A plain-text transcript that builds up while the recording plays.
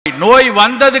நோய்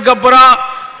வந்ததுக்கு அப்புறம்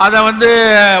அதை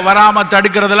வராம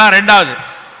தடுக்கிறதுலாம் ரெண்டாவது.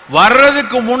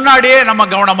 வர்றதுக்கு முன்னாடியே நம்ம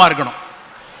கவனமா இருக்கணும்.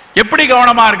 எப்படி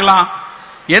கவனமா இருக்கலாம்,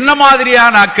 என்ன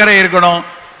மாதிரியான அக்கறை இருக்கணும்,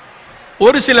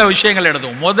 ஒரு சில விஷயங்கள்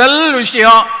எடுத்தும். முதல்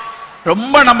விஷயம்,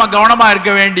 ரொம்ப நம்ம கவனமா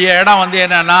இருக்க வேண்டிய இடம்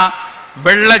என்னன்னா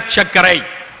வெள்ளை சர்க்கரை.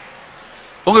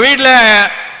 உங்க வீட்டில்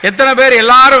எத்தனை பேர்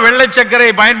எல்லாரும் வெள்ளை சர்க்கரை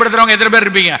பயன்படுத்துறவங்க எத்தனை பேர்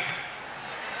இருப்பீங்க?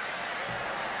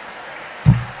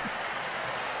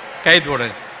 கை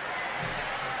போடுங்க.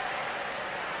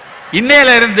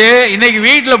 இன்னையில இருந்து இன்னைக்கு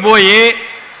வீட்டில் போய்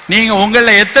நீங்க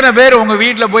உங்கள எத்தனை பேர் உங்க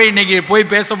வீட்டில் போய் இன்னைக்கு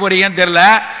போய் பேச போறீங்கன்னு தெரியல.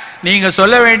 நீங்க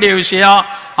சொல்ல வேண்டிய விஷயம்,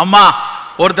 அம்மா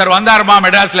ஒருத்தர் வந்தாருமா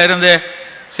மெட்ராஸ்ல இருந்து,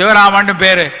 சிவராமன்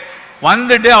பேரு,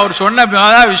 வந்துட்டு அவர் சொன்ன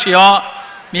விஷயம்,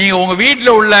 நீங்க உங்க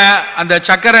வீட்டில் உள்ள அந்த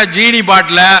சக்கரை ஜீனி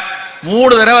பாட்டில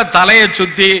 3 தடவை தலையை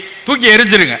சுத்தி தூக்கி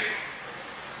எரிஞ்சிருங்க.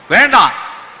 வேண்டாம்,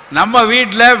 நம்ம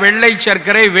வீட்டில் வெள்ளை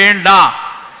சர்க்கரை வேண்டாம்.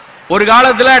 ஒரு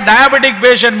காலத்தில் டயபெட்டிக்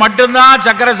பேஷண்ட் மட்டும்தான்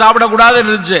சர்க்கரை சாப்பிடக்கூடாதுன்னு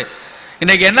இருந்துச்சு.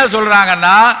 இன்னைக்கு என்ன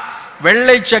சொல்றாங்கன்னா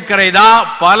வெள்ளை சர்க்கரை தான்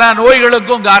பல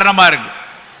நோய்களுக்கும் காரணமா இருக்கு.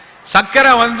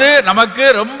 சர்க்கரை நமக்கு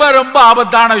ரொம்ப ரொம்ப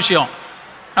ஆபத்தான விஷயம்.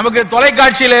 நமக்கு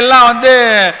தொலைக்காட்சியில எல்லாம்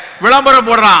விளம்பரம்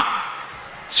போடுறான்,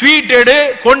 ஸ்வீட் எடு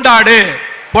கொண்டாடு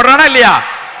போடுறானா இல்லையா?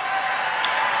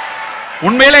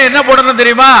 உண்மையில என்ன போடணும்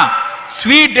தெரியுமா?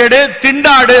 ஸ்வீட் எடு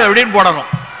திண்டாடு அப்படின்னு போடணும்.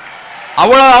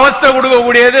 அவ்வளவு அவஸ்தை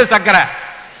கொடுக்கக்கூடியது சர்க்கரை.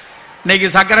 இன்னைக்கு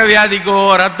சர்க்கரை வியாதிக்கோ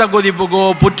ரத்த கொதிப்புக்கோ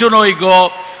புற்றுநோய்க்கோ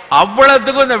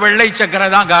அவ்வளவுக்கும் இந்த வெள்ளை சர்க்கரை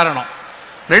தான் காரணம்.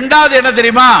 ரெண்டாவது என்ன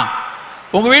தெரியுமா?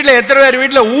 உங்க வீட்டில் எத்தனை பேர்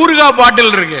வீட்டில் ஊறுகாய்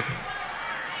பாட்டில் இருக்கு?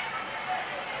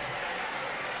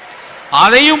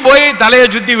 அதையும் போய் தலையை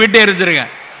சுத்தி விட்டு எரிஞ்சிருங்க.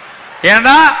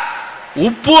 ஏன்னா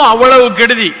உப்பு அவ்வளவு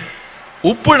கெடுதி.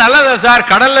 உப்பு நல்லதா சார்,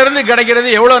 கடல்ல இருந்து கிடைக்கிறது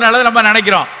எவ்வளவு நல்லது நம்ம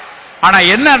நினைக்கிறோம். ஆனா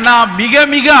என்னன்னா மிக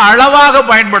மிக அளவாக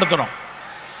பயன்படுத்தணும்.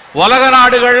 உலக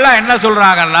நாடுகள்ல என்ன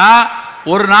சொல்றாங்கன்னா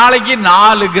ஒரு நாளைக்கு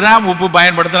 4 கிராம் உப்பு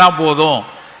பயன்படுத்தினா போதும்.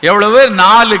 எவ்வளவு?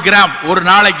 4 கிராம் ஒரு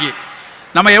நாளைக்கு.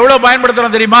 நம்ம எவ்வளவு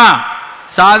பயன்படுத்துறோம் தெரியுமா?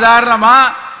 சாதாரணமா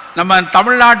நம்ம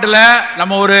தமிழ்நாட்டில்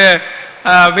நம்ம ஒரு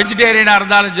வெஜிடேரியனா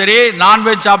இருந்தாலும் சரி,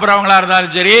 நான்வெஜ் சாப்பிட்றவங்களா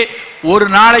இருந்தாலும் சரி, ஒரு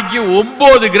நாளைக்கு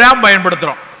 9 கிராம்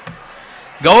பயன்படுத்துறோம்.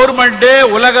 கவர்மெண்ட்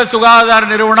உலக சுகாதார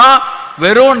நிறுவனம்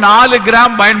வெறும் 4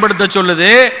 கிராம் பயன்படுத்த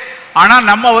சொல்லுது. ஆனா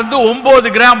நம்ம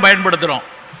 9 கிராம் பயன்படுத்துறோம்.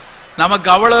 நமக்கு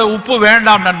அவ்வளவு உப்பு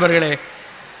வேண்டாம் நண்பர்களே.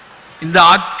 இந்த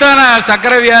அத்தனை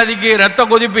சர்க்கரை வியாதிக்கு ரத்த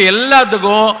கொதிப்பு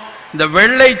எல்லாத்துக்கும் இந்த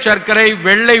வெள்ளை சர்க்கரை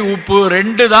வெள்ளை உப்பு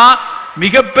 2 தான்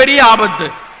மிகப்பெரிய ஆபத்து.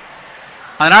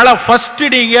 அதனால ஃபர்ஸ்ட்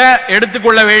நீங்க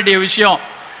எடுத்துக்கொள்ள வேண்டிய விஷயம்,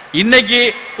 இன்னைக்கு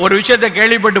ஒரு விஷயத்தை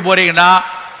கேள்விப்பட்டு போறீங்கன்னா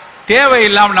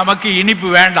தேவையில்லாம நமக்கு இனிப்பு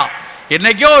வேண்டாம்.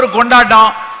 என்னைக்கோ ஒரு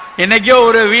கொண்டாட்டம், என்னைக்கோ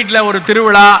ஒரு வீட்டில் ஒரு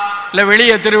திருவிழா இல்லை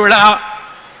வெளியே திருவிழா,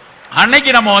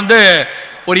 அன்னைக்கு நம்ம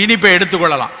ஒரு இனிப்பை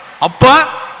எடுத்துக்கொள்ளலாம். அப்ப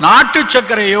நாட்டு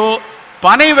சர்க்கரையோ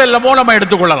பனை வெல்லமோ நம்ம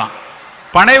எடுத்துக்கொள்ளலாம்.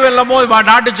 பனை வெல்லமோ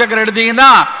நாட்டு சர்க்கரை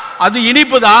எடுத்தீங்கன்னா அது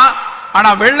இனிப்பு தான், ஆனா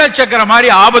வெள்ளை சர்க்கரை மாதிரி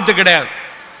ஆபத்து கிடையாது.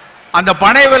 அந்த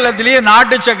பனை வெல்லத்திலையும்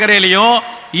நாட்டு சர்க்கரையிலையும்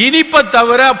இனிப்பை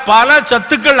தவிர பல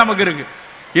சத்துக்கள் நமக்கு இருக்கு.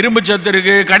 இரும்பு சத்து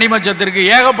இருக்கு, கனிம சத்து இருக்கு,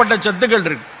 ஏகப்பட்ட சத்துக்கள்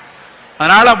இருக்கு.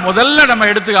 அதனால முதல்ல நம்ம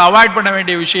அவாய்ட் பண்ண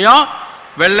வேண்டிய விஷயம்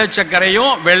வெள்ளை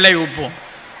சர்க்கரையும் வெள்ளை உப்பும்.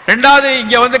 ரெண்டாவது,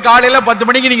 இங்க காலையில 10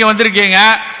 மணிக்கு நீங்க வந்திருக்கீங்க,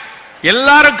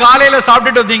 எல்லாரும் காலையில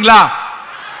சாப்பிட்டுட்டு வந்தீங்களா?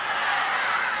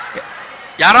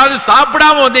 யாராவது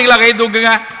சாப்பிடாம வந்தீங்களா? கை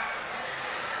தூக்குங்க.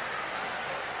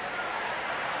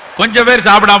 கொஞ்சம் பேர்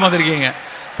சாப்பிடாம வந்திருக்கீங்க.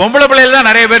 பொம்பளை பிள்ளைகள் தான்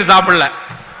நிறைய பேர் சாப்பிடல.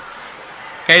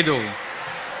 கை தூக்குங்க.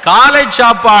 காலை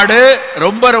சாப்பாடு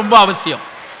ரொம்ப ரொம்ப அவசியம்.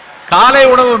 காலை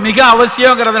உணவு மிக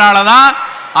அவசியங்கிறதுனால தான்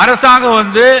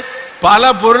அரசாங்கம்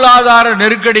பல பொருளாதார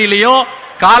நெருக்கடியிலையும்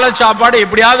காலை சாப்பாடு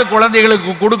எப்படியாவது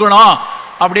குழந்தைகளுக்கு கொடுக்கணும்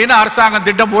அப்படின்னு அரசாங்கம்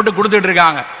திட்டம் போட்டு கொடுத்துட்டு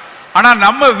இருக்காங்க. ஆனா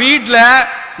நம்ம வீட்டில்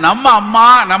நம்ம அம்மா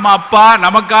நம்ம அப்பா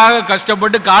நமக்காக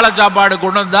கஷ்டப்பட்டு காலை சாப்பாடு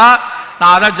கொண்டு வந்தா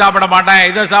நான் அதை சாப்பிட மாட்டேன்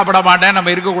இதை சாப்பிட மாட்டேன்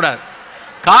நம்ம இருக்கக்கூடாது.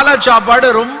 காலை சாப்பாடு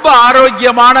ரொம்ப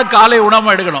ஆரோக்கியமான காலை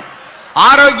உணவு எடுக்கணும்.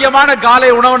 ஆரோக்கியமான காலை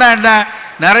உணவுனா என்ன?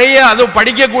 நிறைய அதுவும்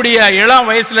படிக்கக்கூடிய இளம்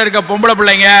வயசுல இருக்க பொம்பளை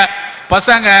பிள்ளைங்க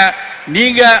பசங்க,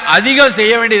 நீங்க அதிகம்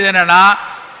செய்ய வேண்டியது என்னன்னா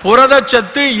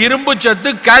புரதச்சத்து, இரும்பு சத்து,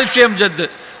 கால்சியம் சத்து,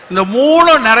 இந்த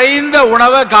 3 நிறைந்த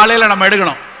உணவை காலையில நம்ம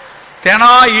எடுக்கணும்.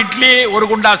 தினம் இட்லி, ஒரு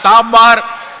குண்டா சாம்பார்,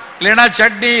 இல்லைன்னா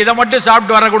சட்னி, இதை மட்டும்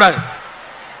சாப்பிட்டு வரக்கூடாது.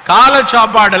 காலை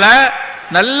சாப்பாடுல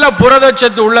நல்ல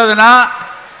புரதச்சத்து உள்ளதுன்னா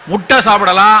முட்டை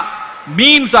சாப்பிடலாம்,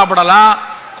 மீன் சாப்பிடலாம்,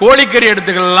 கோழிக்கறி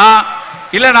எடுத்துக்கலாம்.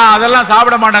 இல்லை நான் அதெல்லாம்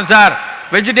சாப்பிட மாட்டேன் சார்,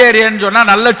 வெஜிடேரியன் சொன்னா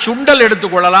நல்ல சுண்டல்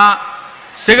எடுத்துக்கொள்ளலாம்.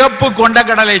 சிகப்பு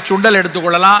கொண்டக்கடலை சுண்டல்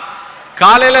எடுத்துக்கொள்ளலாம்.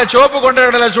 காலையில சிவப்பு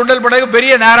கொண்டக்கடலை சுண்டல் பண்ணது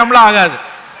பெரிய நேரம்லாம் ஆகாது.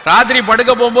 ராத்திரி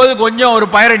படுக்க போகும்போது கொஞ்சம் ஒரு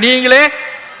பயிரை நீங்களே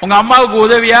உங்க அம்மாவுக்கு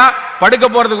உதவியா படுக்க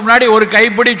போறதுக்கு முன்னாடி ஒரு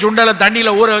கைப்பிடி சுண்டலை தண்ணியில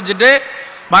ஊற வச்சுட்டு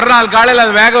மறுநாள் காலையில்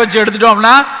அதை வேக வச்சு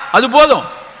எடுத்துட்டோம்னா அது போதும்.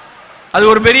 அது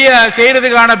ஒரு பெரிய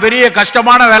செய்யறதுக்கான பெரிய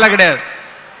கஷ்டமான வேலை கிடையாது.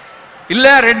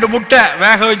 இல்லை 2 முட்டை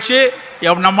வேக வச்சு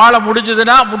நம்மால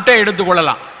முடிஞ்சதுன்னா முட்டை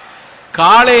எடுத்துக்கொள்ளலாம்.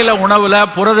 காலையில்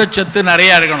உணவில் புரதச்சத்து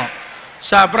நிறையா இருக்கணும்.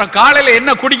 அப்புறம் காலையில்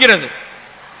என்ன குடிக்கிறது?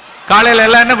 காலையில்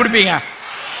எல்லாம் என்ன குடிப்பீங்க?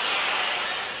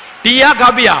 டீயா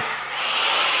காபியா?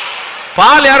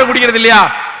 பால் யாரும் குடிக்கிறது இல்லையா?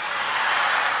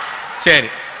 சரி,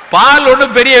 பால்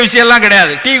ஒன்றும் பெரிய விஷயம்லாம்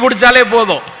கிடையாது. டீ குடிச்சாலே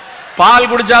போதும். பால்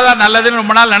குடிச்சாதான் நல்லதுன்னு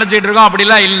ரொம்ப நாள் நினைச்சிட்டு இருக்கோம்.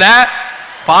 அப்படிலாம் இல்லை.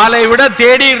 பாலை விட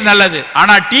தேநீர் நல்லது.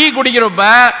 ஆனா டீ குடிக்கிறப்ப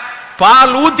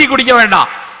பால் ஊத்தி குடிக்க வேண்டாம்.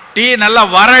 டீ நல்லா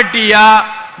வர டீயா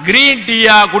கிரீன்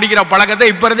டீயா குடிக்கிற பழக்கத்தை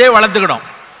இப்ப இருந்தே வளர்த்துக்கணும்.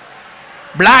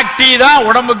 பிளாக் டீ தான்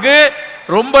உடம்புக்கு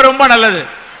ரொம்ப ரொம்ப நல்லது.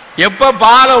 எப்ப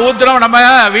பாலை ஊத்துறோம், நம்ம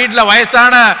வீட்டில்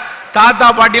வயசான தாத்தா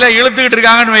பாட்டிலாம் இழுத்துக்கிட்டு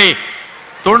இருக்காங்கன்னு வை,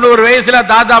 90 வயசுல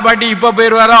தாத்தா பாட்டி இப்ப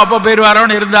போயிருவாரோ அப்ப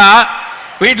போயிருவாரோன்னு இருந்தா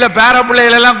வீட்டில் பேர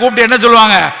பிள்ளைகள் எல்லாம் கூப்பிட்டு என்ன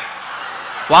சொல்லுவாங்க?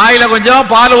 வாயில கொஞ்சம்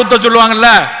பால் ஊத்த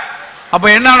சொல்லுவாங்கல்ல. அப்ப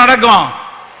என்ன நடக்கும்?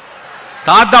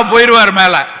 தாத்தா போயிருவார்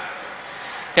மேல.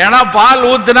 ஏன்னா பால்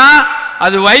ஊத்துனா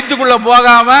அது வயிற்றுக்குள்ள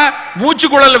போகாம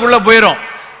மூச்சுக்குழலுக்குள்ள போயிடும்.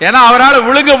 ஏன்னா அவரால்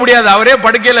விழுங்க முடியாது, அவரே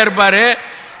படுக்கையில் இருப்பாரு.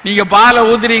 நீங்க பாலை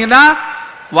ஊத்துனீங்கன்னா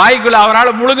வாய்க்குள்ள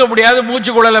அவரால் முழுங்க முடியாது,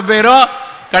 மூச்சுக்குழல போயிடும்.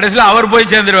 கடைசியில் அவர்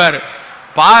போய் சேர்ந்துருவார்.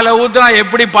 பாலை ஊத்துனா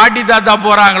எப்படி பாட்டி தாத்தா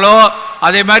போறாங்களோ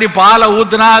அதே மாதிரி பாலை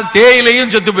ஊத்துனா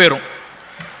தேயிலையும் செத்து போயிடும்.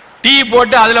 டீ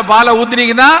போட்டு அதுல பாலை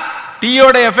ஊத்துனீங்கன்னா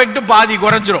டீயோட எஃபெக்ட் பாதி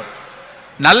குறைஞ்சிரும்.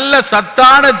 நல்ல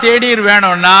சத்தான தேநீர்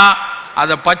வேணும்னா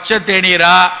அதை பச்சை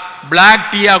தேநீரா பிளாக்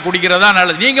டீயா குடிக்கிறதா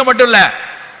நல்லது. நீங்க மட்டும் இல்ல,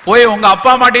 போய் உங்க அப்பா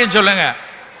அம்மாட்டையும் சொல்லுங்க,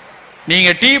 நீங்க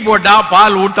டீ போட்டா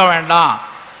பால் ஊத்த வேண்டாம்.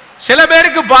 சில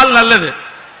பேருக்கு பால் நல்லது.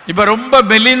 இப்ப ரொம்ப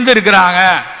மெலிந்து இருக்கிறாங்க,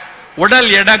 உடல்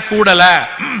எடை கூடல,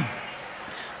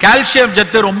 கால்சியம்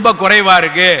சத்து ரொம்ப குறைவா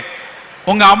இருக்கு.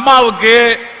 உங்க அம்மாவுக்கு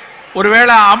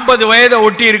ஒருவேளை 50 வயதை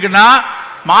ஒட்டி இருக்குன்னா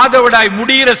மாதவிடாய்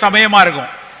முடிகிற சமயமா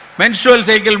இருக்கும், மென்ஸ்ட்ருவல்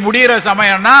சைக்கிள் முடிகிற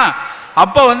சமயம்னா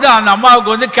அப்ப அந்த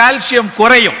அம்மாவுக்கு கால்சியம்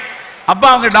குறையும். அப்ப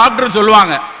அவங்க டாக்டர்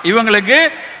சொல்லுவாங்க இவங்களுக்கு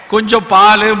கொஞ்சம்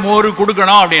பால் மோர்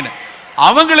கொடுக்கணும் அப்படின்னு.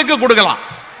 அவங்களுக்கு கொடுக்கலாம்.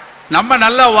 நம்ம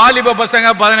நல்ல வாலிப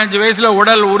பசங்க 15 வயசுல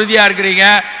உடல் உறுதியா இருக்கிறீங்க,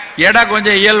 எடை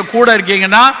கொஞ்சம் இயல் கூட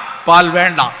இருக்கீங்கன்னா பால்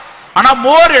வேண்டாம். ஆனா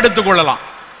மோர் எடுத்துக்கொள்ளலாம்.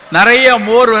 நிறைய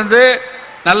மோர்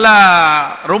நல்லா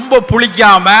ரொம்ப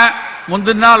புளிக்காம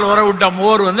முந்தின நாள் உற விட்ட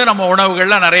மோர் நம்ம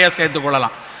உணவுகள்ல நிறைய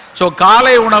சேர்த்துக்கொள்ளலாம். ஸோ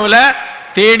காலை உணவுல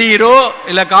தேநீரோ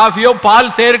இல்லை காஃபியோ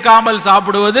பால் சேர்க்காமல்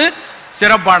சாப்பிடுவது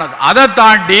சிறப்பானது. அதை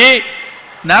தாண்டி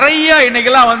நிறைய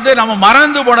இன்னைக்கெல்லாம் நம்ம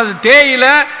மறந்து போனது தேயில.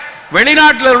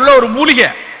 வெளிநாட்டில் உள்ள ஒரு மூலிகை,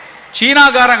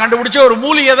 சீனாக்காரன் கண்டுபிடிச்ச ஒரு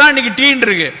மூலிகை தான் இன்னைக்கு டீன்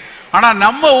இருக்கு. ஆனா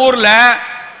நம்ம ஊர்ல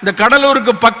இந்த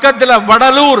கடலூருக்கு பக்கத்துல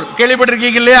வடலூர்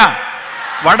கேள்விப்பட்டிருக்கீங்க இல்லையா?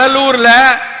 வடலூர்ல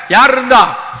யார் இருந்தா?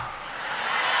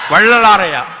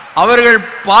 வள்ளலாரையா அவர்கள்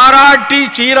பாராட்டி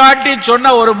சீராட்டி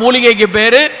சொன்ன ஒரு மூலிகைக்கு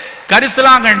பேரு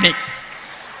கரிசலாங்கண்ணி.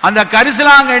 அந்த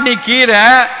கரிசலாங்கண்ணி கீரை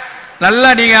நல்லா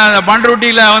நீங்க அந்த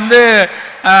பண்ருட்டியில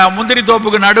முந்திரி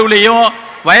தோப்புக்கு நடுவுலையும்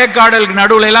வயக்காடலுக்கு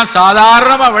நடுவுல எல்லாம்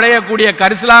சாதாரணமா விளையக்கூடிய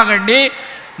கரிசலாங்கண்ணி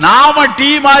நாம டீ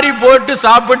மாதிரி போட்டு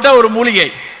சாப்பிட்ட ஒரு மூலிகை.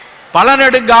 பல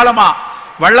நெடுங்காலமா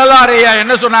வள்ளலாரையா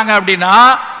என்ன சொன்னாங்க அப்படின்னா,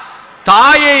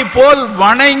 தாயை போல்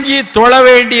வணங்கி தொழ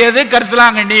வேண்டியது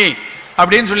கரிசலாங்கண்ணி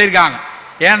அப்படின்னு சொல்லியிருக்காங்க.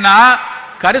 ஏன்னா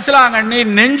கரிசலாங்கண்ணி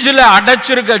நெஞ்சில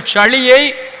அடைச்சிருக்க சளியை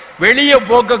வெளியே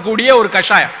போக்கக்கூடிய ஒரு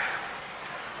கஷாயம்.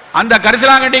 அந்த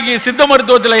கரிசலாங்கண்ணிக்கு சித்த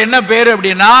மருத்துவத்தில் என்ன பேரு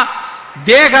அப்படின்னா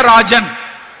தேகராஜன்.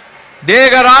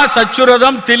 தேகரா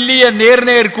சச்சுரதம் தில்லிய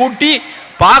நேர்நேர் கூட்டி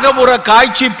பாகமுற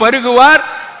காய்ச்சி பருகுவார்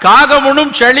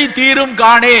காகமுனும் சளி தீரும்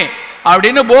காணே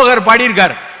அப்படின்னு போகர்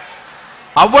பாடியிருக்கார்.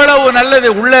 அவ்வளவு நல்லது.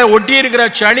 உள்ள ஒட்டி இருக்கிற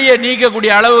சளியை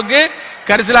நீக்கக்கூடிய அளவுக்கு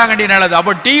கரிசலாங்கண்ணி நல்லது.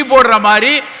 அப்ப டீ போடுற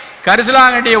மாதிரி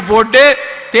கரிசலாங்கண்ணியை போட்டு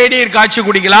தேநீர் காய்ச்சி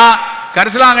குடிக்கலாம்.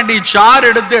 கரிசலாங்கண்ணி சாறு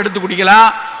எடுத்து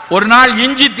குடிக்கலாம். ஒரு நாள்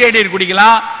இஞ்சி தேநீர்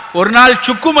குடிக்கலாம். ஒரு நாள்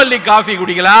சுக்குமல்லி காஃபி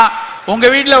குடிக்கலாம். உங்க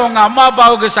வீட்டில் உங்க அம்மா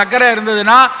அப்பாவுக்கு சர்க்கரை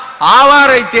இருந்ததுன்னா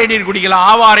ஆவாரை தேநீர் குடிக்கலாம்.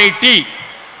 ஆவாரை டீ.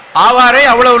 ஆவாரை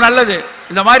அவ்வளவு நல்லது.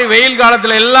 இந்த மாதிரி வெயில்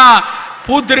காலத்துல எல்லாம்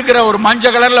பூத்திருக்கிற ஒரு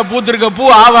மஞ்சள் கலர்ல பூத்திருக்க பூ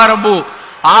ஆவாரம் பூ.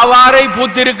 ஆவாரை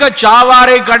பூத்திருக்க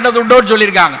சாவாரை கண்டதுண்டோன்னு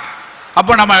சொல்லியிருக்காங்க.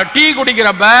 அப்ப நம்ம டீ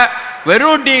குடிக்கிறப்ப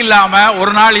வெறும் டீ இல்லாம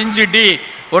ஒரு நாள் இஞ்சி டீ,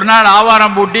 ஒரு நாள்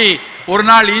ஆவாரம் பூ டீ, ஒரு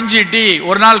நாள் இஞ்சி டீ,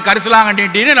 ஒரு நாள் கரிசலாங்கண்ணி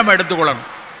டீன்னு நம்ம எடுத்துக்கொள்ளணும்.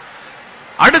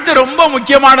 அடுத்து ரொம்ப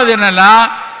முக்கியமானது என்னன்னா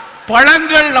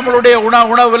பழங்கள் நம்மளுடைய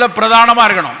உணவுல பிரதானமா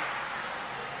இருக்கணும்.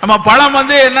 நம்ம பழம்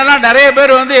என்னன்னா நிறைய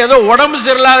பேர் ஏதோ உடம்பு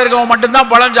சரியில்லாத இருக்கவங்க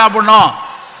மட்டும்தான் பழம் சாப்பிடணும்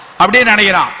அப்படின்னு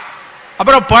நினைக்கிறான்.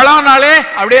 அப்புறம் பழம்னாலே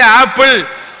அப்படியே ஆப்பிள்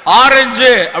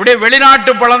ஆரஞ்சு அப்படியே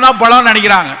வெளிநாட்டு பழம் தான் பழம்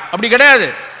நினைக்கிறாங்க. அப்படி கிடையாது.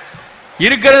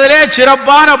 இருக்கிறதுலே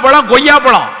சிறப்பான பழம் கொய்யா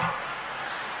பழம்.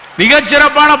 மிகச்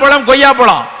சிறப்பான பழம் கொய்யா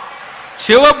பழம்.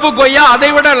 சிவப்பு கொய்யா அதை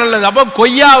விட நல்லது. அப்ப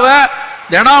கொய்யாவை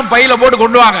தினம் பையில போட்டு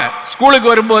கொண்டு வாங்க. ஸ்கூலுக்கு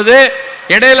வரும்போது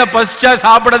இடையில பசிச்சா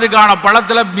சாப்பிடறதுக்கான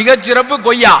பழத்துல மிகச்சிறப்பு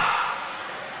கொய்யா.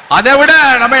 அதை விட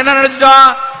நம்ம என்ன நினைச்சிட்டோம்,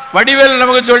 வடிவேல்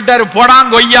நமக்கு சொல்லிட்டாரு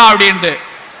போடான் கொய்யா அப்படின்ட்டு.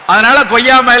 அதனால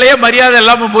கொய்யா மேலேயே மரியாதை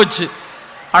இல்லாம போச்சு.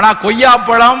 ஆனா கொய்யா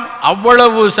பழம்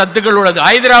அவ்வளவு சத்துக்கள் உள்ளது.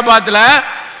 ஹைதராபாத்ல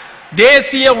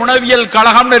தேசிய உணவியல்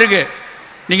கழகம்னு இருக்கு,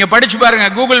 நீங்க படிச்சு பாருங்க,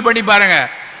 கூகுள் பண்ணி பாருங்க.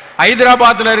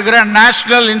 ஹைதராபாத்ல இருக்கிற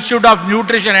நேஷனல் இன்ஸ்டிடியூட் ஆஃப்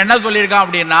நியூட்ரிஷன் என்ன சொல்லியிருக்கான்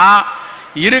அப்படின்னா,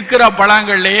 இருக்கிற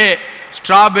பழங்கள்லயே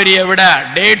ஸ்ட்ராபெரியை விட,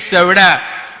 டேட்ஸை விட,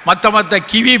 மற்ற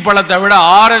கிவி பழத்தை விட,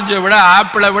 ஆரஞ்சை விட,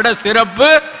 ஆப்பிளை விட சிறப்பு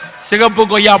சிகப்பு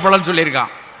கொய்யா பழம்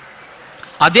சொல்லியிருக்கான்.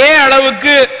 அதே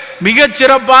அளவுக்கு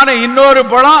மிகச்சிறப்பான இன்னொரு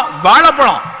பழம்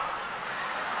வாழைப்பழம்.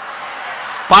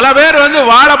 பல பேர்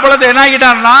வாழைப்பழத்தை என்ன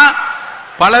ஆகிட்டான்னா,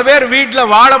 பல பேர்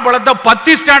வீட்டில் வாழைப்பழத்தை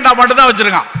பத்தி ஸ்டாண்டா மட்டும்தான்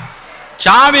வச்சிருக்கான்.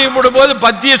 சாமி கும்பிடும்போது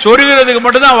பத்தியை சொருகிறதுக்கு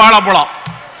மட்டும்தான் வாழைப்பழம்.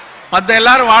 மற்ற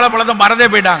எல்லாரும் வாழைப்பழத்தை மறந்தே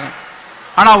போயிட்டாங்க.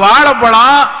 ஆனா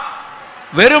வாழைப்பழம்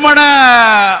வெறுமன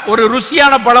ஒரு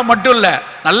ருசியான பழம் மட்டும் இல்ல,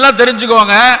 நல்லா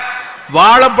தெரிஞ்சுக்கோங்க.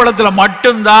 வாழைப்பழத்தில்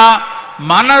மட்டும்தான்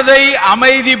மனதை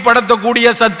அமைதிப்படுத்தக்கூடிய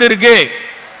சத்து இருக்கு.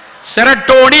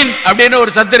 செரட்டோனின் அப்படின்னு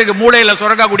ஒரு சத்து இருக்கு, மூளையில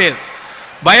சுரக்கக்கூடியது.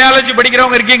 பயாலஜி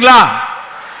படிக்கிறவங்க இருக்கீங்களா?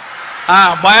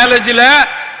 பயாலஜில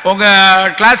உங்க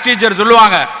கிளாஸ் டீச்சர்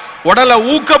சொல்லுவாங்க, உடலை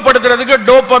ஊக்கப்படுத்துறதுக்கு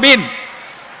டோபமின்,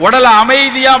 உடலை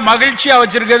அமைதியா மகிழ்ச்சியா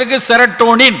வச்சிருக்கிறதுக்கு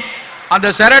செரட்டோனின். அந்த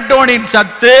செரட்டோனின்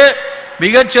சத்து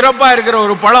மிகச் சிறப்பா இருக்கிற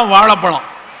ஒரு பழம் வாழைப்பழம்.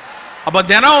 அப்ப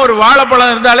தினம் ஒரு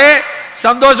வாழைப்பழம் இருந்தாலே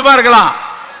சந்தோஷமா இருக்கலாம்.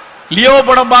 லியோ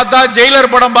படம் பார்த்தா,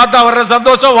 ஜெயிலர் படம் பார்த்தா வர்ற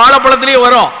சந்தோஷம் வாழைப்பழத்திலேயே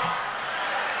வரும்.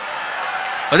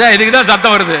 இதுக்குதான்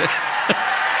சத்தம் வருது.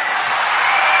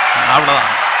 அவ்வளவுதான்.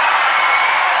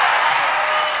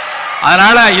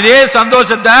 அதனால இதே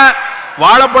சந்தோஷத்தை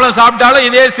வாழைப்பழம் சாப்பிட்டாலும்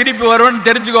இதே சிரிப்பு வரும்னு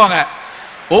தெரிஞ்சுக்கோங்க.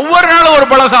 ஒவ்வொரு நாளும் ஒரு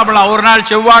பழம் சாப்பிடலாம். ஒரு நாள்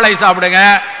செவ்வாழை சாப்பிடுங்க,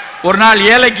 ஒரு நாள்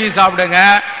ஏலக்கி சாப்பிடுங்க,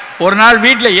 ஒரு நாள்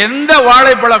வீட்டில் எந்த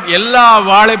வாழைப்பழம், எல்லா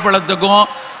வாழைப்பழத்துக்கும்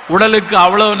உடலுக்கு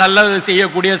அவ்வளவு நல்லது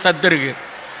செய்யக்கூடிய சத்து இருக்கு.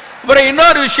 அப்புறம்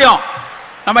இன்னொரு விஷயம்,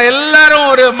 நம்ம எல்லாரும்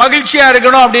ஒரு மகிழ்ச்சியா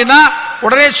இருக்கணும் அப்படின்னா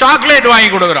உடனே சாக்லேட் வாங்கி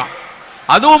கொடுக்குறோம்.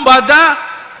 அதுவும் பார்த்தா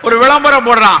ஒரு விளம்பரம்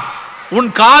போடுறான், உன்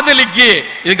காதலிக்கு,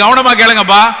 இது கவனமா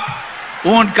கேளுங்கப்பா,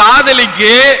 உன்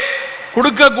காதலிக்கு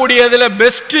கொடுக்கக்கூடியதுல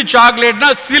பெஸ்ட் சாக்லேட்னா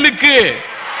சிலுக்கு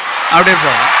அப்படி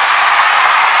போறான்.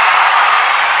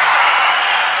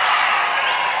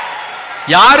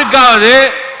 யாருக்காவது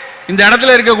இந்த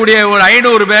இடத்துல இருக்கக்கூடிய ஒரு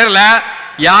 500 பேர்ல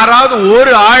யாராவது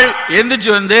ஒரு ஆள்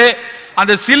எந்திரிச்சு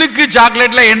அந்த சிலுக்கு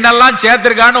சாக்லேட்ல என்னெல்லாம்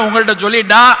சேர்த்திருக்கான்னு உங்கள்கிட்ட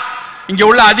சொல்லிட்டா, இங்க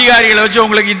உள்ள அதிகாரிகளை வச்சு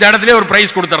உங்களுக்கு இந்த இடத்துல ஒரு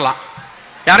பிரைஸ் கொடுத்துடலாம்.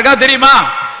 யாருக்காவது தெரியுமா?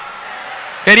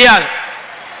 தெரியாது.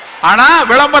 ஆனா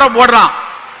விளம்பரம் போடுறான்,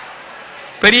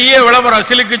 பெரிய விளம்பரம்,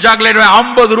 சிலுக்கு சாக்லேட்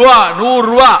 50 ரூபா 100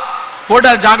 ரூபா போட்டு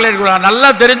சாக்லேட் கொடுக்குறான். நல்லா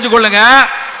தெரிஞ்சுக்கொள்ளுங்க,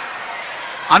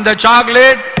 அந்த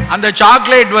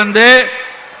சாக்லேட்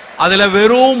அதுல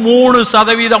வெறும்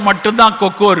 3% மட்டும்தான்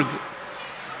கொக்கோ இருக்கு.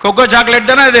 கொக்கோ சாக்லேட்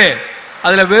தானே இது,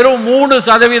 அதுல வெறும்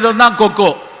 3% தான்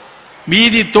கொக்கோ.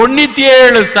 மீதி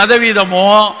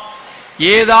 97%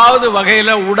 ஏதாவது வகையில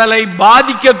உடலை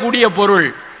பாதிக்கக்கூடிய பொருள்.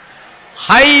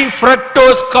 High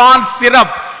fructose corn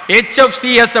syrup,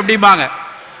 HFCS அப்படிம்பாங்க.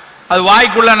 அது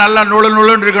வாய்க்குள்ள நல்லா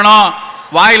நுழுன்னு இருக்கணும்,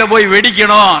 வாயில போய்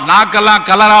வெடிக்கணும், நாக்கெல்லாம்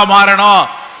கலரா மாறணும்,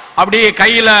 அப்படியே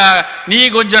கையில நீ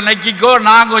கொஞ்சம் நக்கிக்கோ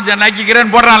நான் கொஞ்சம்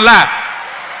நக்கிக்கிறேன்னு போடுறான்ல,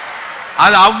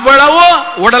 அது அவ்வளவு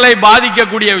உடலை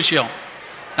பாதிக்கக்கூடிய விஷயம்.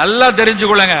 நல்லா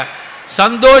தெரிஞ்சுக்கொள்ளுங்க.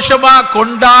 சந்தோஷமா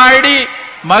கொண்டாடி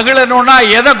மகிழணும்னா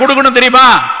எதை கொடுக்கணும் தெரியுமா?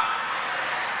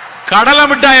 கடலை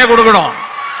மிட்டாயை கொடுக்கணும்.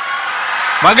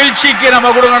 மகிழ்ச்சிக்கு நம்ம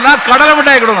கொடுக்கணும்னா கடலை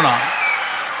மிட்டாய் கொடுக்கணும்.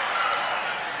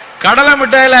 கடலை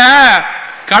மிட்டாயில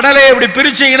கடலை இப்படி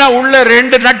பிரிச்சீங்கன்னா உள்ள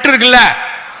 2 நட்டு இருக்குல்ல,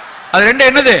 அது 2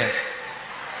 என்னது?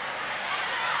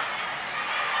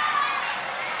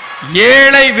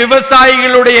 ஏழை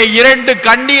விவசாயிகளுடைய 2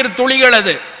 கண்ணீர் துளிகள்.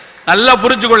 அது நல்லா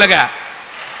புரிஞ்சு கொள்ளுங்க.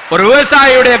 ஒரு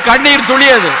விவசாயியுடைய கண்ணீர் துளி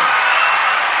அது.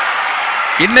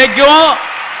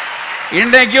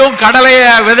 இன்னைக்கும் கடலைய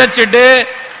விதைச்சிட்டு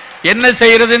என்ன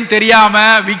செய்யறதுன்னு தெரியாம,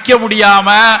 விற்க முடியாம,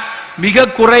 மிக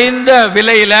குறைந்த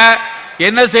விலையில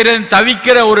என்ன செய்யறதுன்னு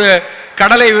தவிக்கிற ஒரு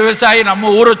கடலை விவசாயி நம்ம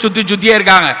ஊரை சுத்தியே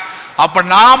இருக்காங்க. அப்ப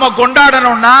நாம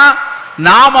கொண்டாடணும்னா,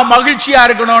 நாம மகிழ்ச்சியா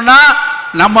இருக்கணும்னா,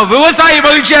 நம்ம விவசாயி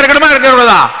மகிழ்ச்சியா இருக்கணுமா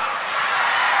இருக்கிறதா?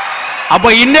 அப்ப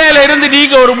இன்னையில இருந்து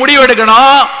நீங்க ஒரு முடிவு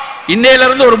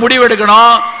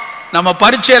எடுக்கணும். நம்ம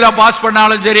பரீட்சையில பாஸ்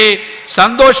பண்ணாலும் சரி,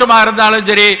 சந்தோஷமா இருந்தாலும்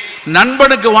சரி,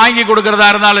 நண்பனுக்கு வாங்கி கொடுக்கறதா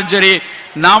இருந்தாலும் சரி,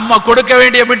 நம்ம கொடுக்க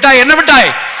வேண்டிய மிட்டாய் என்ன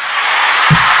மிட்டாய்?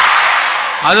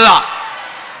 அதுதான்.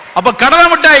 அப்ப கடலை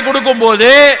மிட்டாய் கொடுக்கும் போது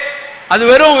அது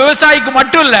வெறும் விவசாயிக்கு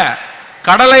மட்டும் இல்ல,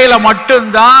 கடலையில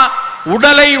மட்டும்தான்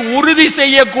உடலை உறுதி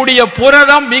செய்யக்கூடிய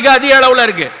புரதம் மிக அதிக அளவுல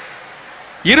இருக்கு.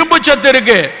 இரும்பு சத்து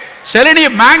இருக்கு,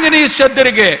 செலினியம் மேங்கனீஸ் சத்து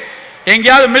இருக்கு.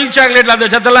 எங்கேயாவது மில்க் சாக்லேட்ல அந்த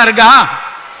சத்தெல்லாம் இருக்கா?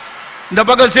 இந்த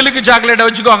பக்கம் சிலுக்கு சாக்லேட்டை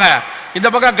வச்சுக்கோங்க, இந்த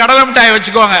பக்கம் கடலை மிட்டாய்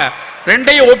வச்சுக்கோங்க,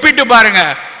 ரெண்டையும் ஒப்பிட்டு பாருங்க.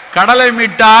 கடலை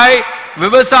மிட்டாய்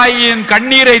விவசாயியின்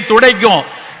கண்ணீரை துடைக்கும்,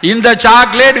 இந்த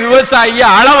சாக்லேட் விவசாயியை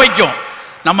அழ வைக்கும்.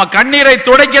 நம்ம கண்ணீரை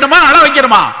துடைக்கணுமா அழ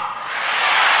வைக்கணுமா?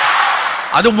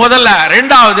 அது முதல்ல.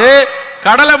 ரெண்டாவது,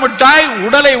 கடலை மிட்டாய்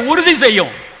உடலை உறுதி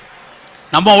செய்யும்,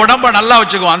 நம்ம உடம்ப நல்லா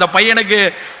வச்சுக்கும். அந்த பையனுக்கு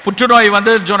புற்றுநோய்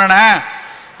வந்து சொன்ன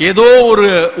ஏதோ ஒரு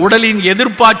உடலின்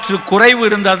எதிர்பார்ப்பு குறைவு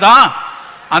இருந்ததான்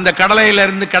அந்த கடலையில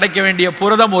இருந்து கிடைக்க வேண்டிய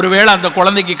புரதம் ஒருவேளை அந்த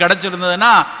குழந்தைக்கு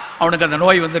கிடைச்சிருந்ததுன்னா அவனுக்கு அந்த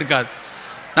நோய் வந்திருக்காது.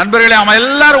 நண்பர்களே, அவன்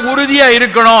எல்லாரும் உறுதியா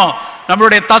இருக்கணும்,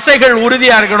 நம்மளுடைய தசைகள்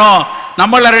உறுதியா இருக்கணும்.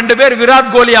 நம்மள 2 பேர்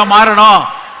விராட் கோலியா மாறணும்.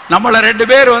 நம்மள 2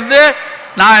 பேர் வந்து,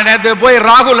 நான் நேற்று போய்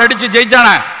ராகுல் அடிச்சு ஜெயிச்சான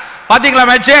பாத்தீங்களா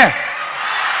மேட்ச்?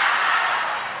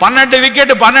 12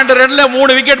 விக்கெட், 12 ரன்ல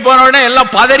 3 விக்கெட் போன உடனே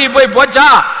எல்லாம் பதறி போய் போச்சா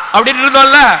அப்படின்னு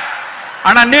இருந்தோம்ல.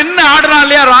 ஆனா நின்று ஆடுறான்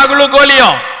இல்லையா ராகுலும்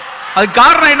கோலியும், அதுக்கு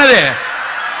காரணம் என்னது?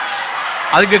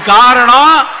 அதுக்கு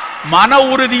காரணம் மன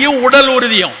உறுதியும் உடல்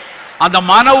உறுதியும். அந்த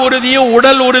மன உறுதியும்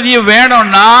உடல் உறுதியும்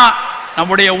வேணும்னா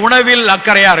நம்முடைய உணவில்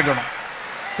அக்கறையா இருக்கணும்.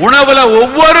 உணவுல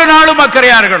ஒவ்வொரு நாளும்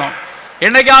அக்கறையா இருக்கணும்.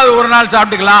 என்னைக்காவது ஒரு நாள்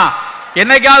சாப்பிட்டுக்கலாம்,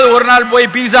 என்னைக்காவது ஒரு நாள் போய்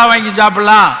பீஸா வாங்கி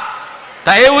சாப்பிடலாம்.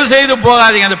 தயவு செய்து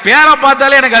போகாதீங்க. அந்த பேரை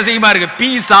பார்த்தாலே எனக்கு அசிங்கமா இருக்கு,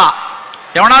 பீஸா.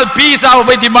 எவனாவது பீஸாவை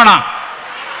போய் திம்பானா?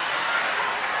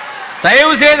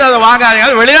 தயவு செய்து அதை வாங்காதீங்க.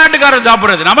 அது வெளிநாட்டுக்காரன்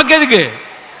சாப்பிடுறது, நமக்கு எதுக்கு?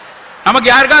 நமக்கு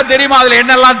யாருக்காவது தெரியுமா அதுல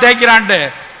என்னெல்லாம் தேய்க்கிறான்ட்டு?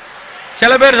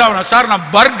 சில பேர் சாப்பிடணும், சார் நான்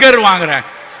பர்கர் வாங்குறேன்,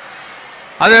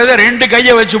 அது 2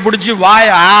 கையை வச்சு பிடிச்சி வாய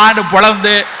ஆடு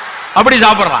பொழந்து அப்படி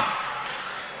சாப்பிட்றான்.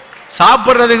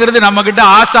 சாப்பிட்றதுங்கிறது நம்ம கிட்ட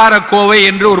ஆசார கோவை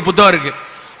என்று ஒரு புத்தகம் இருக்கு.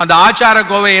 அந்த ஆச்சார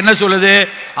கோவை என்ன சொல்லுது?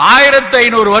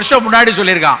 1500 வருஷம் முன்னாடி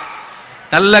சொல்லியிருக்கான்.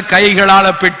 நல்ல கைகளால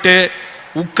பிட்டு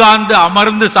உட்கார்ந்து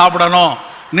அமர்ந்து சாப்பிடணும்,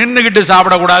 நின்றுகிட்டு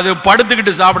சாப்பிடக்கூடாது,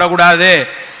 படுத்துக்கிட்டு சாப்பிடக்கூடாது.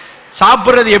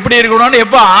 சாப்பிட்றது எப்படி இருக்கணும்னு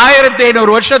எப்போ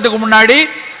 1500 வருஷத்துக்கு முன்னாடி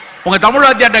உங்க தமிழ்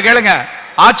வாத்தியார்ட்ட கேளுங்க,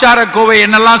 ஆச்சார கோவை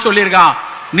என்னெல்லாம் சொல்லியிருக்கான்.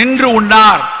 நின்று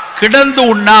உண்ணார், கிடந்து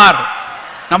உண்ணார்.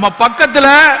 நம்ம பக்கத்துல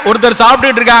ஒருத்தர்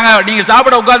சாப்பிட்டுட்டு இருக்காங்க, நீங்க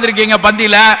சாப்பிட உட்கார்ந்து இருக்கீங்க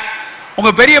பந்தியில, உங்க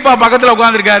பெரியப்பா பக்கத்துல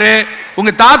உட்கார்ந்துருக்காரு,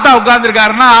 உங்க தாத்தா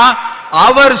உட்கார்ந்துருக்காருன்னா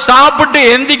அவர் சாப்பிட்டு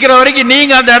எந்திக்கிற வரைக்கும்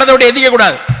நீங்க அந்த இடத்த விட்டு எந்திக்க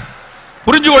கூடாது.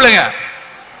 புரிஞ்சு கொள்ளுங்க.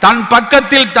 தன்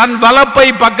பக்கத்தில், தன் வலப்பை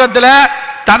பக்கத்துல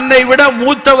தன்னை விட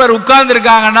மூத்தவர் உட்கார்ந்து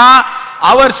இருக்காங்கன்னா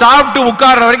அவர் சாப்பிட்டு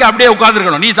உட்கார்ற வரைக்கும் அப்படியே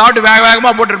உட்கார்ந்துருக்கணும். நீ சாப்பிட்டு வேக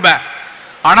வேகமா போட்டிருப்ப,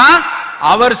 ஆனா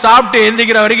அவர் சாப்பிட்டு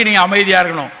எந்திக்கிற வரைக்கும் நீங்க அமைதியா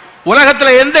இருக்கணும்.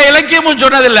 உலகத்துல எந்த இலக்கியமும்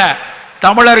சொன்னதில்லை.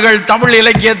 தமிழர்கள் தமிழ்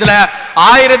இலக்கியத்துல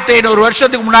 1500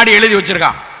 வருஷத்துக்கு முன்னாடி எழுதி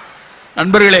வச்சிருக்கான்.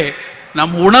 நண்பர்களே,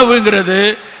 நம் உணவுங்கிறது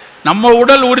நம்ம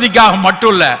உடல் உறுதிக்காக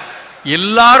மட்டும் இல்ல,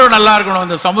 எல்லாரும் நல்லா இருக்கணும்,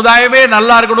 இந்த சமுதாயமே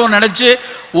நல்லா இருக்கணும்னு நினைச்சு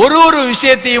ஒரு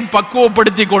விஷயத்தையும்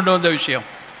பக்குவப்படுத்தி கொண்டு வந்த விஷயம்.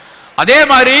 அதே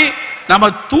மாதிரி நம்ம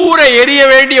தூர எரிய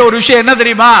வேண்டிய ஒரு விஷயம் என்ன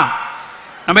தெரியுமா?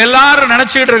 நம்ம எல்லாரும்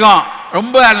நினைச்சுக்கிட்டு இருக்கோம்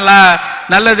ரொம்ப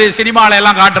நல்லது, சினிமால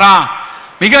எல்லாம் காட்டுறான்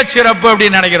மிகச்சிறப்பு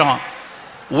அப்படின்னு நினைக்கிறோம்.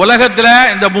 உலகத்துல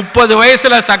இந்த 30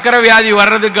 வயசுல சக்கரை வியாதி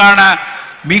வர்றதுக்கான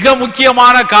மிக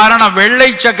முக்கியமான காரணம் வெள்ளை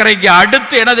சர்க்கரைக்கு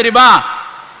அடுத்து என்ன தெரியுமா?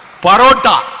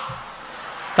 பரோட்டா.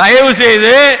 தயவு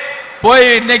செய்து போய்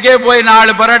இன்னைக்கே போய்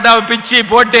 4 பரோட்டாவை பிச்சு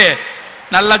போட்டு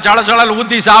நல்லா சலச்சலல்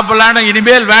ஊத்தி சாப்பிடலான்னு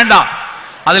இனிமேல் வேண்டாம்.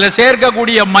 அதுல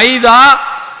சேர்க்கக்கூடிய மைதா,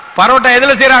 பரோட்டா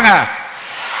எதுல செய்றாங்க?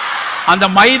 அந்த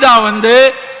மைதா வந்து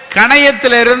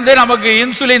கணையத்திலிருந்து நமக்கு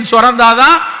இன்சுலின்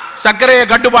சுரந்தாதான் சர்க்கரையை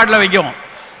கட்டுப்பாட்டில் வைக்கும்.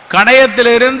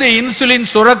 கணையத்திலிருந்து இன்சுலின்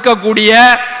சுரக்கக்கூடிய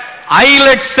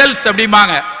ஐலட் செல்ஸ்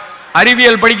அப்படிம்பாங்க,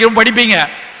 அறிவியல் படிப்பீங்க.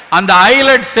 அந்த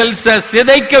ஐலட் செல்ஸை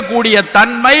சிதைக்கக்கூடிய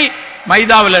தன்மை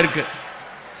மைதாவில் இருக்கு.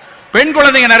 பெண்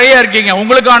குழந்தைங்க நிறைய இருக்கீங்க,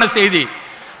 உங்களுக்கான செய்தி.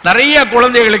 நிறைய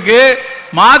குழந்தைகளுக்கு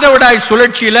மாதவிடாய்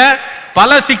சுழற்சியில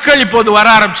பல சிக்கல் இப்போது வர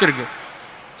ஆரம்பிச்சிருக்கு.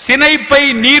 சினைப்பை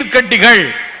நீர்க்கட்டிகள்,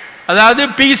 அதாவது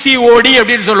பிசிஓடி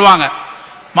அப்படின்னு சொல்லுவாங்க.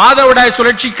 மாதவிடாய்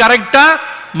சுழற்சி கரெக்டா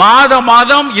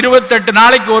மாதம் 28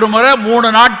 நாளைக்கு ஒரு முறை 3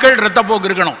 நாட்கள் இரத்தப்போக்கு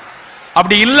இருக்கணும்.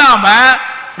 அப்படி இல்லாம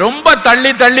ரொம்ப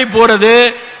தள்ளி தள்ளி போறது,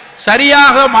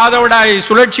 சரியாக மாதவிடாய்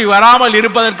சுழற்சி வராமல்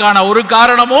இருப்பதற்கான ஒரு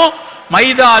காரணமும்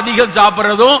மைதா அதிகம்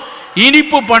சாப்பிட்றதும்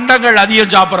இனிப்பு பண்டங்கள்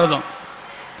அதிகம் சாப்பிட்றதும்.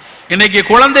 இன்னைக்கு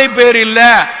குழந்தை பேர் இல்ல,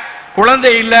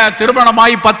 குழந்தை இல்ல,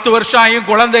 திருமணமாகி 10 வருஷம் ஆகியும்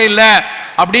குழந்தை இல்ல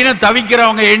அப்படின்னு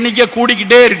தவிக்கிறவங்க எண்ணிக்கை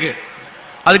கூடிக்கிட்டே இருக்கு.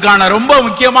 அதுக்கான ரொம்ப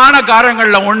முக்கியமான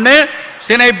காரணங்கள்ல ஒண்ணு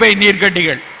சினைப்பை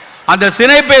நீர்க்கட்டிகள். அந்த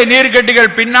சினைப்பை நீர்க்கட்டிகள்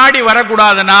பின்னாடி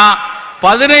வரக்கூடாதுன்னா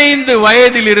 15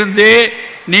 வயதிலிருந்து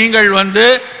நீங்கள்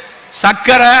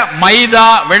சர்க்கரை, மைதா,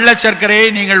 வெள்ளை சர்க்கரையை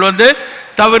நீங்கள்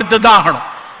தவிர்த்து தான் ஆகணும்.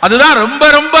 அதுதான் ரொம்ப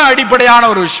ரொம்ப அடிப்படையான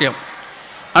ஒரு விஷயம்.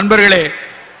 நண்பர்களே,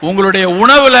 உங்களுடைய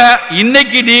உணவுல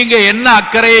இன்னைக்கு நீங்க என்ன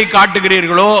அக்கறையை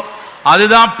காட்டுகிறீர்களோ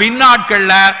அதுதான்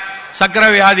பின்னாட்கள்ல சக்கரை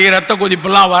வியாதி, ரத்த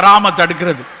கொதிப்பெல்லாம் வராம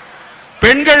தடுக்கிறது.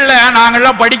 பெண்கள்ல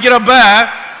நாங்கள்லாம் படிக்கிறப்ப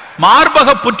மார்பக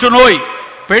புற்றுநோய்,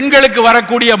 பெண்களுக்கு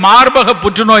வரக்கூடிய மார்பக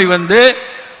புற்றுநோய்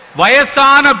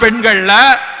வயசான பெண்கள்ல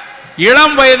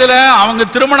இளம் வயதுல அவங்க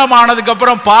திருமணம் ஆனதுக்கு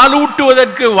அப்புறம்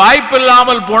பாலூட்டுவதற்கு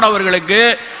வாய்ப்பில்லாமல் போனவர்களுக்கு,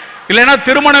 இல்லைன்னா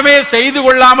திருமணமே செய்து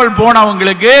கொள்ளாமல்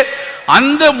போனவங்களுக்கு,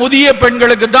 அந்த முதிய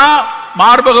பெண்களுக்கு தான்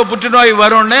மார்பக புற்றுநோய்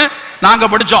வரும்னு நாங்க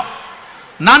படிச்சோம்.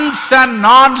 Nuns and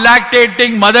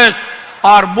non-lactating mothers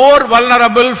are more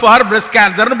vulnerable for breast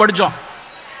cancer னு படிச்சோம்.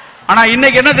 ஆனா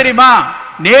இன்னைக்கு என்ன தெரியுமா?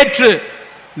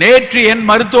 நேற்று என்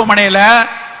மருத்துவமனையில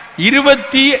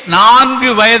 24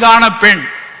 வயதான பெண்,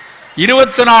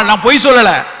 24, நான் பொய்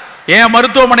சொல்லல, என்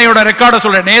மருத்துவமனையோட ரெக்கார்டை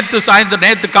சொல்றேன்.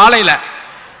 நேற்று காலையில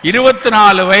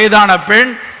 24 வயதான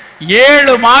பெண்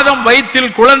 7 மாதம்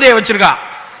வயிற்றில் குழந்தைய வச்சிருக்கா.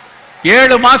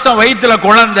 7 மாசம் வயிற்றுல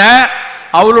குழந்தை,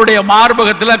 அவளுடைய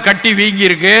மார்பகத்துல கட்டி வீங்கி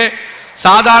இருக்கு.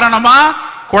 சாதாரணமா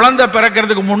குழந்தை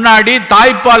பிறக்கிறதுக்கு முன்னாடி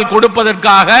தாய்ப்பால்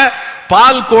கொடுப்பதற்காக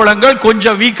பால் கோளங்கள்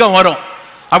கொஞ்சம் வீக்கம் வரும்,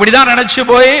 அப்படிதான் நினைச்சு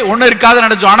போய் ஒண்ணு இருக்காது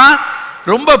நினைச்சோம். ஆனா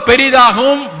ரொம்ப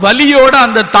பெரிதாகவும் வலியோட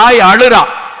அந்த தாய் அழுறா,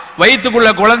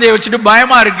 வயிற்றுக்குள்ள குழந்தைய வச்சுட்டு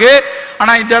பயமா இருக்கு.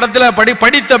 ஆனா இந்த இடத்துல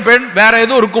படித்த பெண் வேற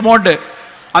எதுவும் இருக்குமோண்டு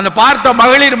அந்த பார்த்த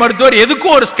மகளிர் மருத்துவர்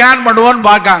எதுக்கும் ஒரு ஸ்கேன் பண்ணுவோன்னு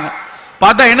பார்க்காங்க.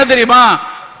 பார்த்தா என்ன தெரியுமா?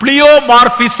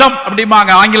 பிளியோமார்பிசம்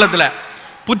அப்படிம்பாங்க ஆங்கிலத்துல,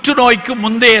 புற்றுநோய்க்கு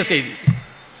முந்தைய செய்தி.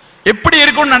 எப்படி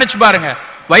இருக்கும்னு நினைச்சு பாருங்க.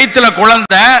 வயிற்றுல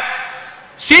குழந்தை,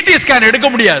 சிடி ஸ்கேன் எடுக்க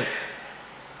முடியாது.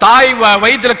 தாய்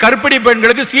வயிற்றுல கர்ப்பிணி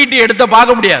பெண்களுக்கு சிடி எடுத்த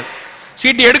பார்க்க முடியாது,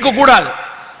 சிடி எடுக்க கூடாது.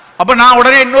 அப்ப நான்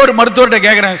உடனே இன்னொரு மருத்துவர்கிட்ட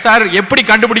கேட்கிறேன், சார் எப்படி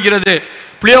கண்டுபிடிக்கிறது?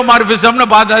 பிளியோமார்பிசம்னு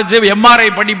பார்த்தாச்சு, எம்ஆர்ஐ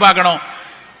பண்ணி பார்க்கணும்.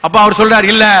 அப்ப அவர் சொல்றாரு,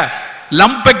 இல்ல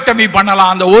லம்பெக்டமி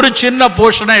பண்ணலாம், அந்த ஒரு சின்ன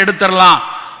போர்ஷனை எடுத்துடலாம்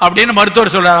அப்படின்னு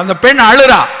மருத்துவர் சொல்றாரு. அந்த பெண்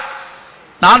அழுறா,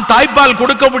 நான் தாய்ப்பால்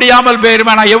கொடுக்க முடியாமல்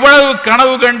போயிருமே, நான் எவ்வளவு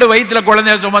கனவு கண்டு வயிற்றுல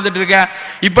குழந்தைய சுமந்துட்டு இருக்கேன்,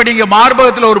 இப்ப நீங்க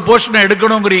மார்பகத்துல ஒரு போர்ஷனை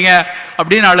எடுக்கணுங்கிறீங்க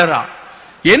அப்படின்னு அழுறா.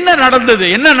 என்ன நடந்தது?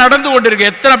 என்ன நடந்து கொண்டிருக்கு?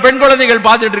 எத்தனை பெண் குழந்தைகள்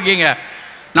பார்த்துட்டு இருக்கீங்க?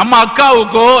 நம்ம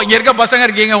அக்காவுக்கோ, இங்க இருக்க பசங்க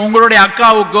இருக்கீங்க, உங்களுடைய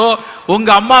அக்காவுக்கோ உங்க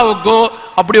அம்மாவுக்கோ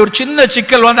அப்படி ஒரு சின்ன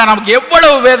சிக்கல் வந்தா நமக்கு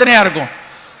எவ்வளவு வேதனையா இருக்கும்,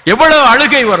 எவ்வளவு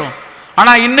அழுகை வரும்.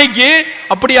 ஆனா இன்னைக்கு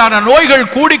அப்படியான நோய்கள்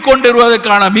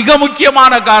கூடிக்கொண்டிருவதற்கான மிக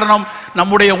முக்கியமான காரணம்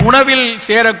நம்முடைய உணவில்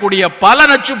சேரக்கூடிய பல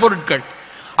நச்சு பொருட்கள்.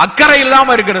 அக்கறை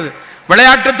இல்லாம இருக்கிறது.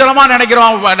 விளையாட்டுத்தனமா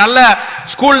நினைக்கிறோம், நல்ல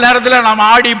ஸ்கூல் நேரத்தில் நம்ம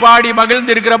ஆடி பாடி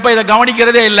மகிழ்ந்து இருக்கிறப்ப இதை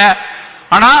கவனிக்கிறதே இல்லை.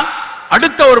 ஆனா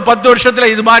அடுத்த ஒரு 10 வருஷத்துல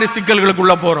இது மாதிரி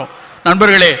சிக்கல்களுக்குள்ள போறோம்.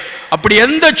 நண்பர்களே, அப்படி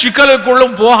எந்த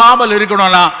சிக்கலுக்குள்ளும் போகாமல்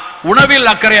இருக்கணும்னா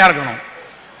உணவில் அக்கறையா இருக்கணும்.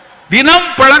 தினம்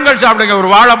பழங்கள் சாப்பிடுங்க. ஒரு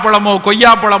வாழைப்பழமோ,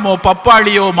 கொய்யாப்பழமோ,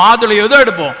 பப்பாளியோ, மாதுளையோ ஏதோ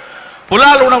எடுப்போம்.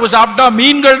 புலால் உணவு சாப்பிட்டா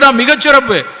மீன்கள் தான்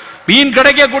மிகச்சிறப்பு. மீன்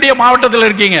கிடைக்கக்கூடிய மாவட்டத்தில்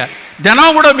இருக்கீங்க,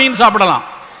 தினம் கூட மீன் சாப்பிடலாம்.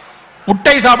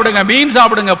 முட்டை சாப்பிடுங்க, மீன்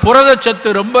சாப்பிடுங்க.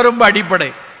 புரதச்சத்து ரொம்ப ரொம்ப அடிப்படை.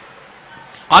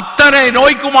 அத்தனை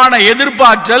நோய்க்குமான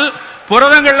எதிர்ப்பாற்றல்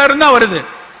புரதங்கள்ல இருந்தா வருது.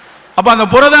 அப்ப அந்த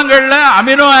புரதங்கள்ல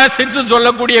அமினோ ஆசிட்ஸ்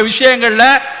சொல்லக்கூடிய விஷயங்கள்ல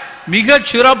மிக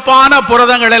சிறப்பான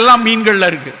புரதங்கள் எல்லாம் மீன்கள்ல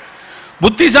இருக்கு.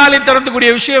 புத்திசாலித்தனத்துக்குரிய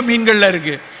விஷயம் மீன்கள்ல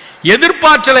இருக்கு.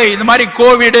 எதிர்ப்பாற்றலை, இந்த மாதிரி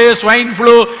கோவிட், ஸ்வைன்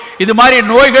ஃப்ளூ, இது மாதிரி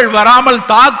நோய்கள் வராமல்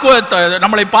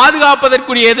நம்மளை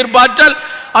பாதுகாப்பதற்குரிய எதிர்ப்பாற்றல்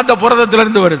அந்த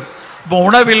புரதத்திலிருந்து வருது. இப்போ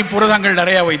உணவில் புரதங்கள்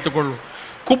நிறைய வைத்துக் கொள்ளும்.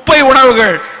 குப்பை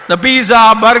உணவுகள், இந்த பீஸா,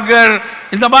 பர்கர்,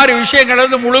 இந்த மாதிரி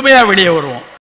விஷயங்கள் முழுமையா வெளியே வருவோம்.